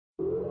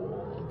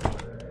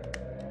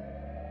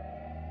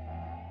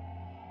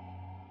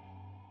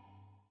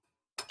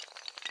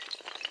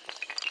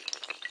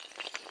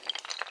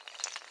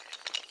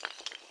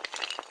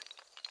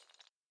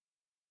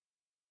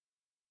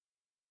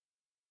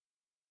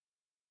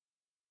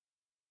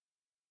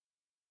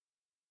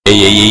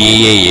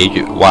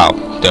Yeah. Wow,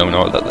 don't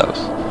know what that was.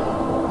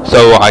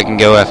 So I can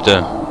go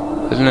after,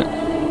 isn't it?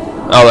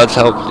 Oh, that's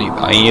helpful.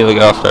 I can either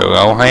go after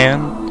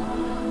Rohan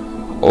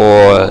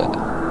or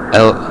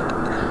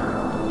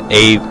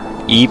Ape,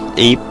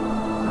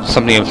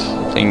 something of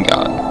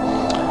God.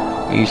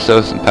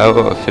 Resource and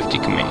power or 50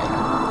 command.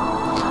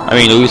 I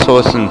mean,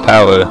 resource and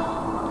power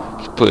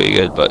is pretty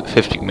good, but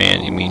 50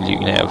 command, it means you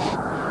can have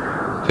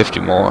 50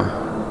 more.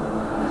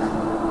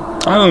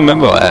 I don't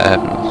remember what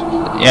happened.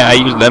 Yeah, I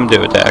used them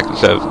to attack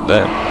instead of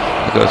them.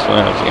 Because when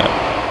I was young.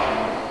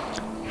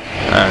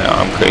 I don't know,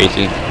 I'm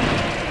crazy.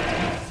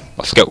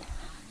 Let's go.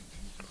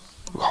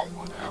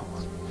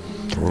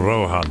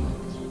 Rohan,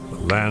 the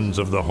lands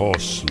of the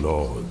Horse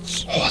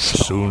Lords.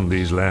 Soon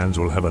these lands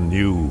will have a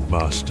new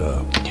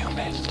master. New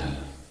master.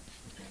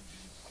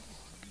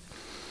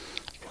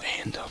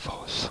 Land of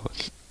Horse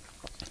Lords.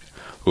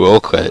 Roll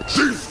credits.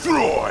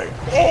 Destroy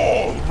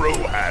all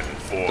Rohan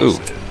forces.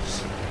 Ooh.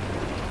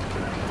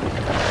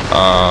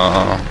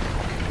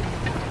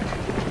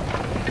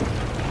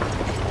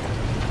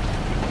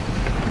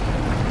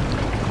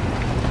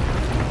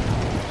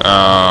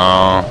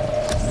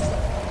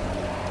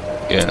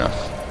 Good enough.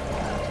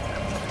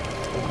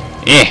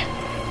 Yeah.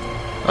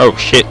 Oh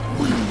shit.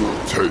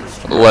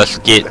 Let's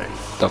get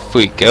the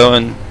freak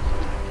going.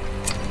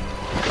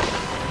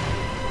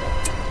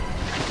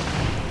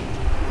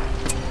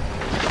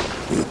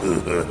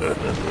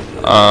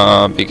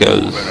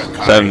 Because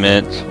 7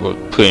 minutes will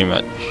pretty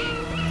much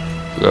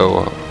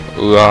go.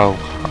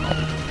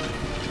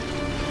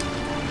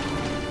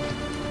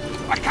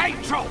 I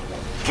can't troll.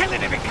 Kill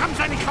it if it comes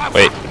any closer.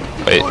 Wait.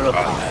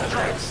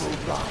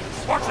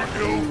 What you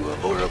do?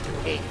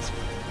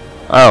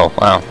 Oh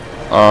wow.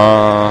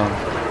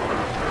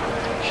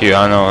 Shoot, I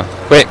don't know.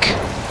 Quick,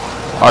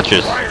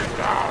 archers,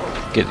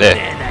 get there.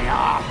 There they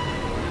are.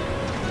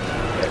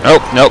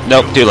 Nope.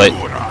 Too late.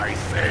 What I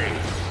say.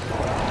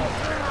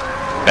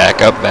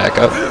 Back up.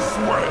 This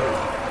way.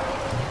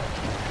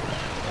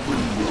 We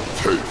will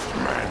taste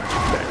man's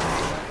flesh.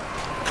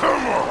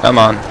 Come on. Come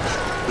on.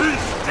 Be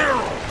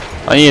still.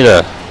 I need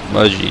to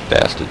merge these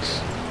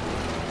bastards.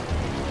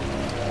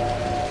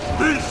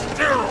 Be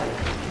still.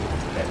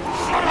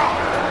 Shut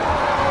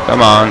up.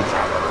 Come on.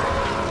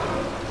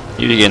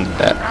 You begin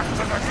that.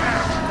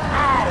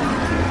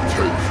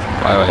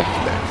 By the way.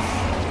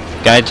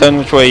 Can I tell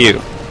which way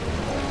you?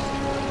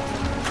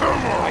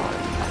 Come on. I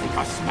think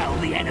I smell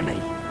the enemy.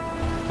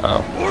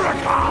 Oh.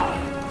 Urakal.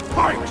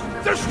 Fight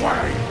this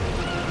way.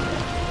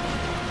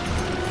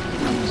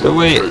 So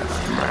wait.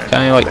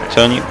 Can I like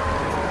turn you?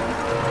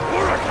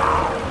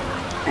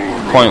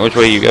 Urakal. Point which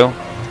way you go?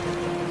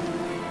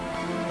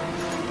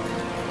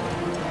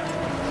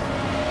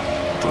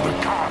 To the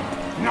camp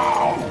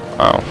now.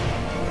 Oh.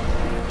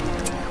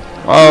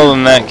 Well,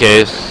 in that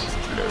case,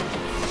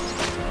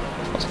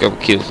 let's go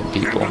kill some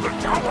people. Into the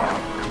tower.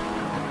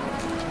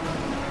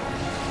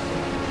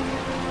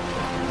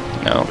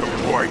 No. The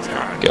white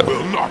hand Go.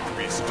 will not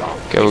be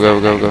stopped. Go. Is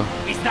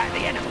that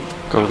the enemy?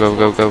 Go.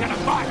 Gonna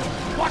fight.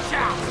 Watch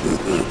out.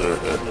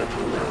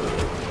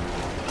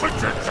 Put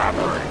your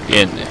jabbering.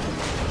 Get in there.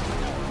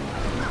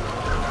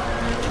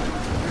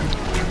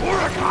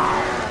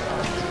 Urakal.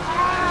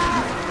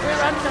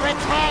 We're under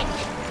attack.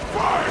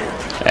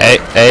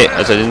 Fight. Hey,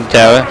 as I didn't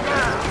tell her.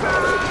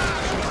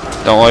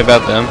 Don't worry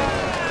about them.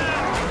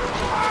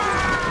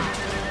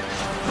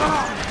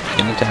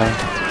 In the tower.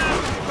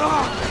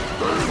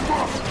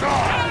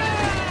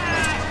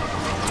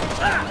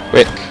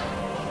 Quick.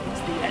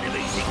 It's the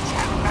enemy's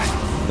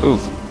encampment. Ooh.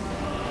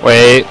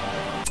 Wait.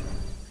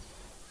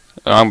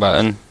 Wrong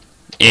button.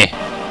 Yeah.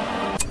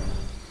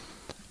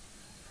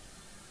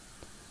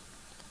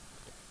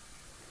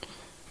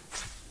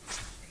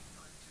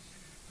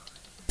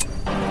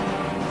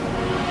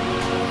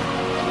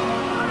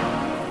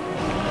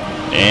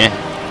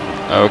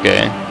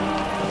 Okay.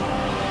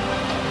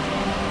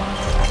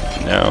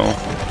 No.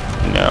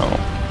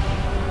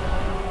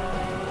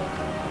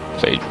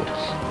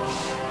 Phaedrus.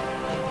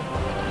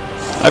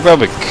 I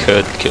probably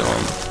could kill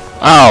him.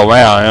 Oh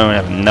wow, I don't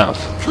have enough.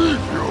 Keep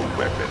your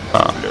weapons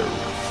Huh. low.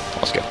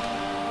 Let's go.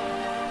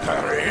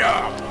 Hurry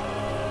up.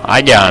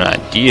 I got an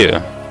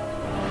idea.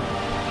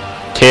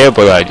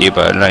 Terrible idea,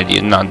 but an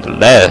idea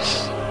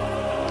nonetheless.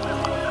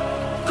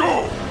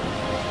 Go.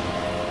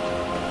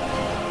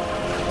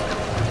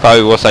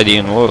 Probably worst idea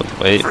in the world.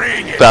 Wait,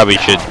 probably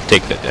should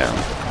take that down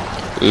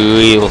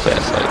real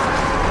fast, like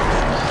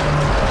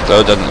so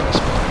it doesn't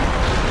explode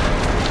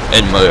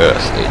and murder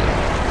us later.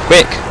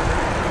 Quick,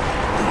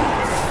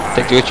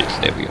 take the witches.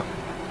 There we go.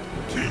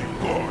 Keep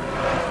going.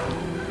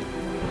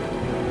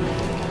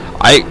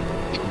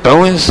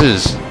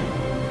 Bonuses.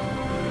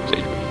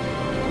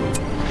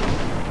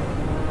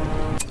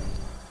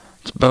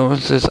 It's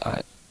bonuses.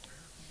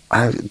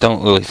 I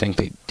don't really think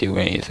they do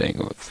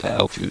anything to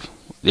help you.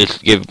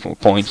 Just give more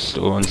points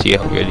to and see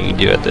how good you can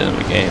do at the end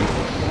of the game.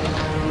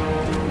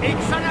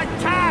 It's an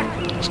attack.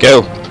 Let's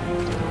go.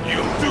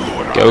 You'll do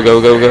what Go,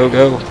 go, go, go,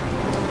 go.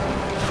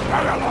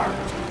 High alert.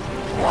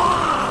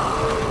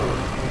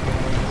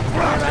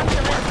 We're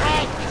under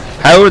attack.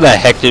 How the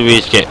heck did we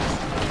just get...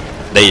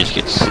 They just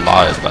get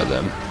slaughtered by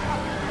them.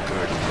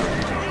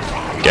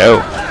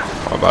 Go.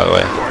 Oh, by the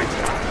way.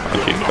 I'll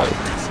shoot both.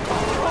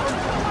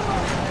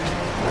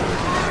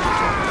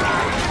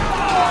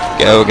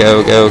 Go,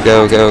 go, go,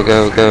 go, go,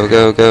 go, go,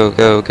 go, go,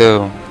 go,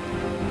 go.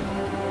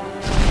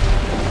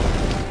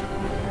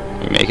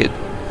 We make it.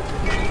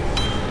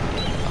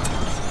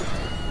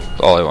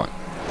 That's all I want.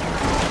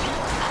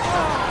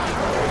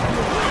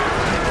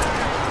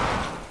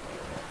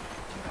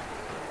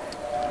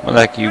 Where the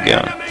heck are you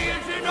going?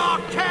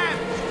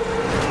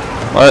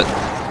 What?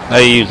 How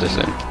do you use this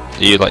thing?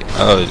 Do you like...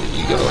 Oh,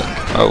 you go like...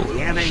 Oh,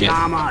 shit.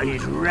 armor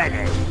is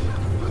ready.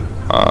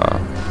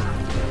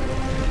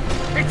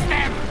 It's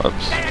them.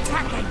 Oops. They're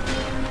attacking.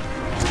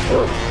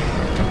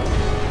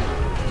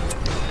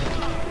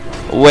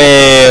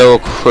 Well,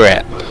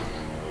 crap.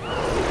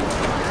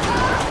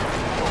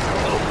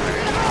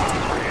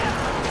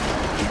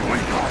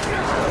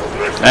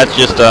 That's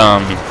just,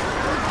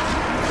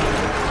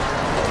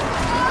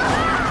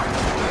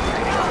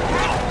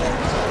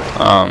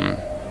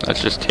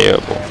 that's just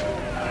terrible.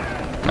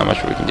 Not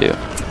much we can do.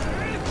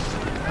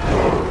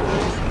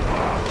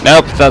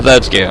 Nope, thought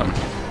that'd scare him.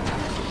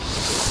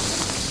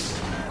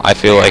 I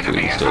feel like we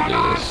can still do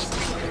this.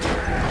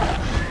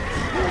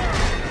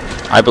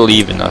 I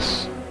believe in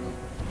us.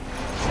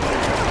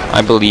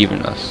 I believe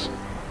in us.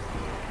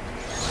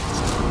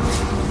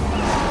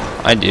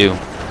 I do.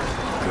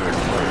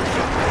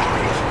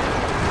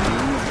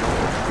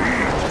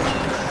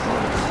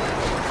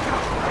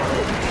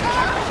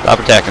 Stop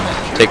attacking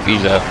me. Take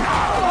these out.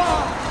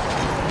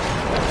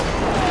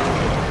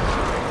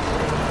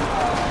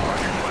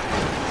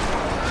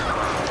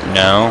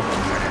 No.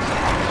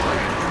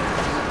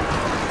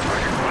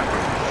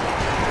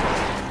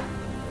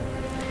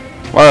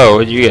 Whoa,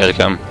 where'd you guys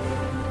come?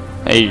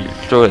 Hey,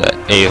 destroy that,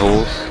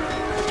 a-holes.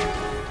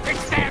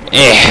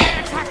 Eh.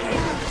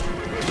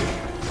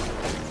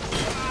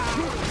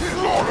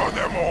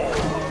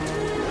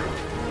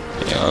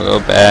 Yeah, I'll go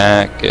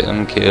back, get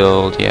them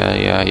killed, yeah,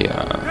 yeah,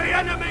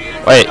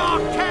 yeah. Wait.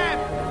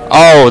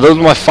 Oh, those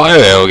were my fire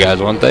arrow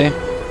guys, weren't they?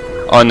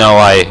 Oh no,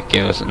 I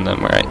gave us in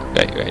them, right.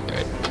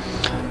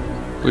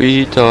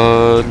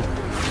 Retard.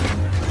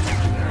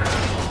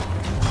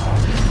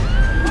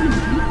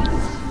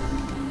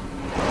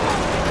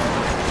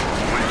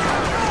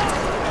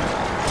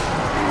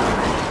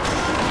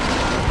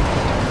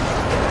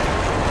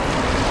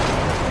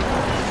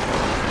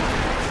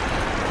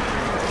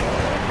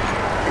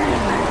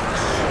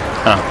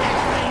 Huh.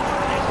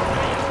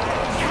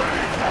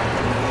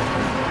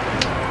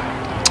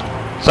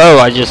 So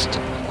I just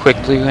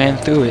quickly ran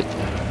through it.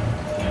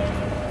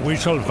 We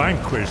shall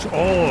vanquish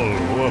all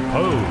who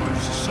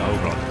oppose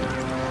Sauron.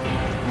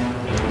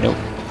 Nope,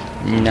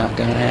 not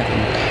gonna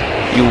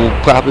happen. You will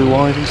probably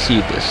want to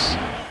see this.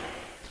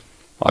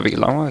 I'll be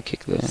long. I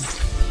kick there.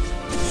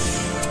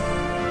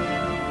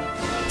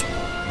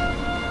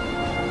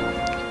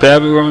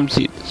 Probably want to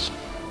see this.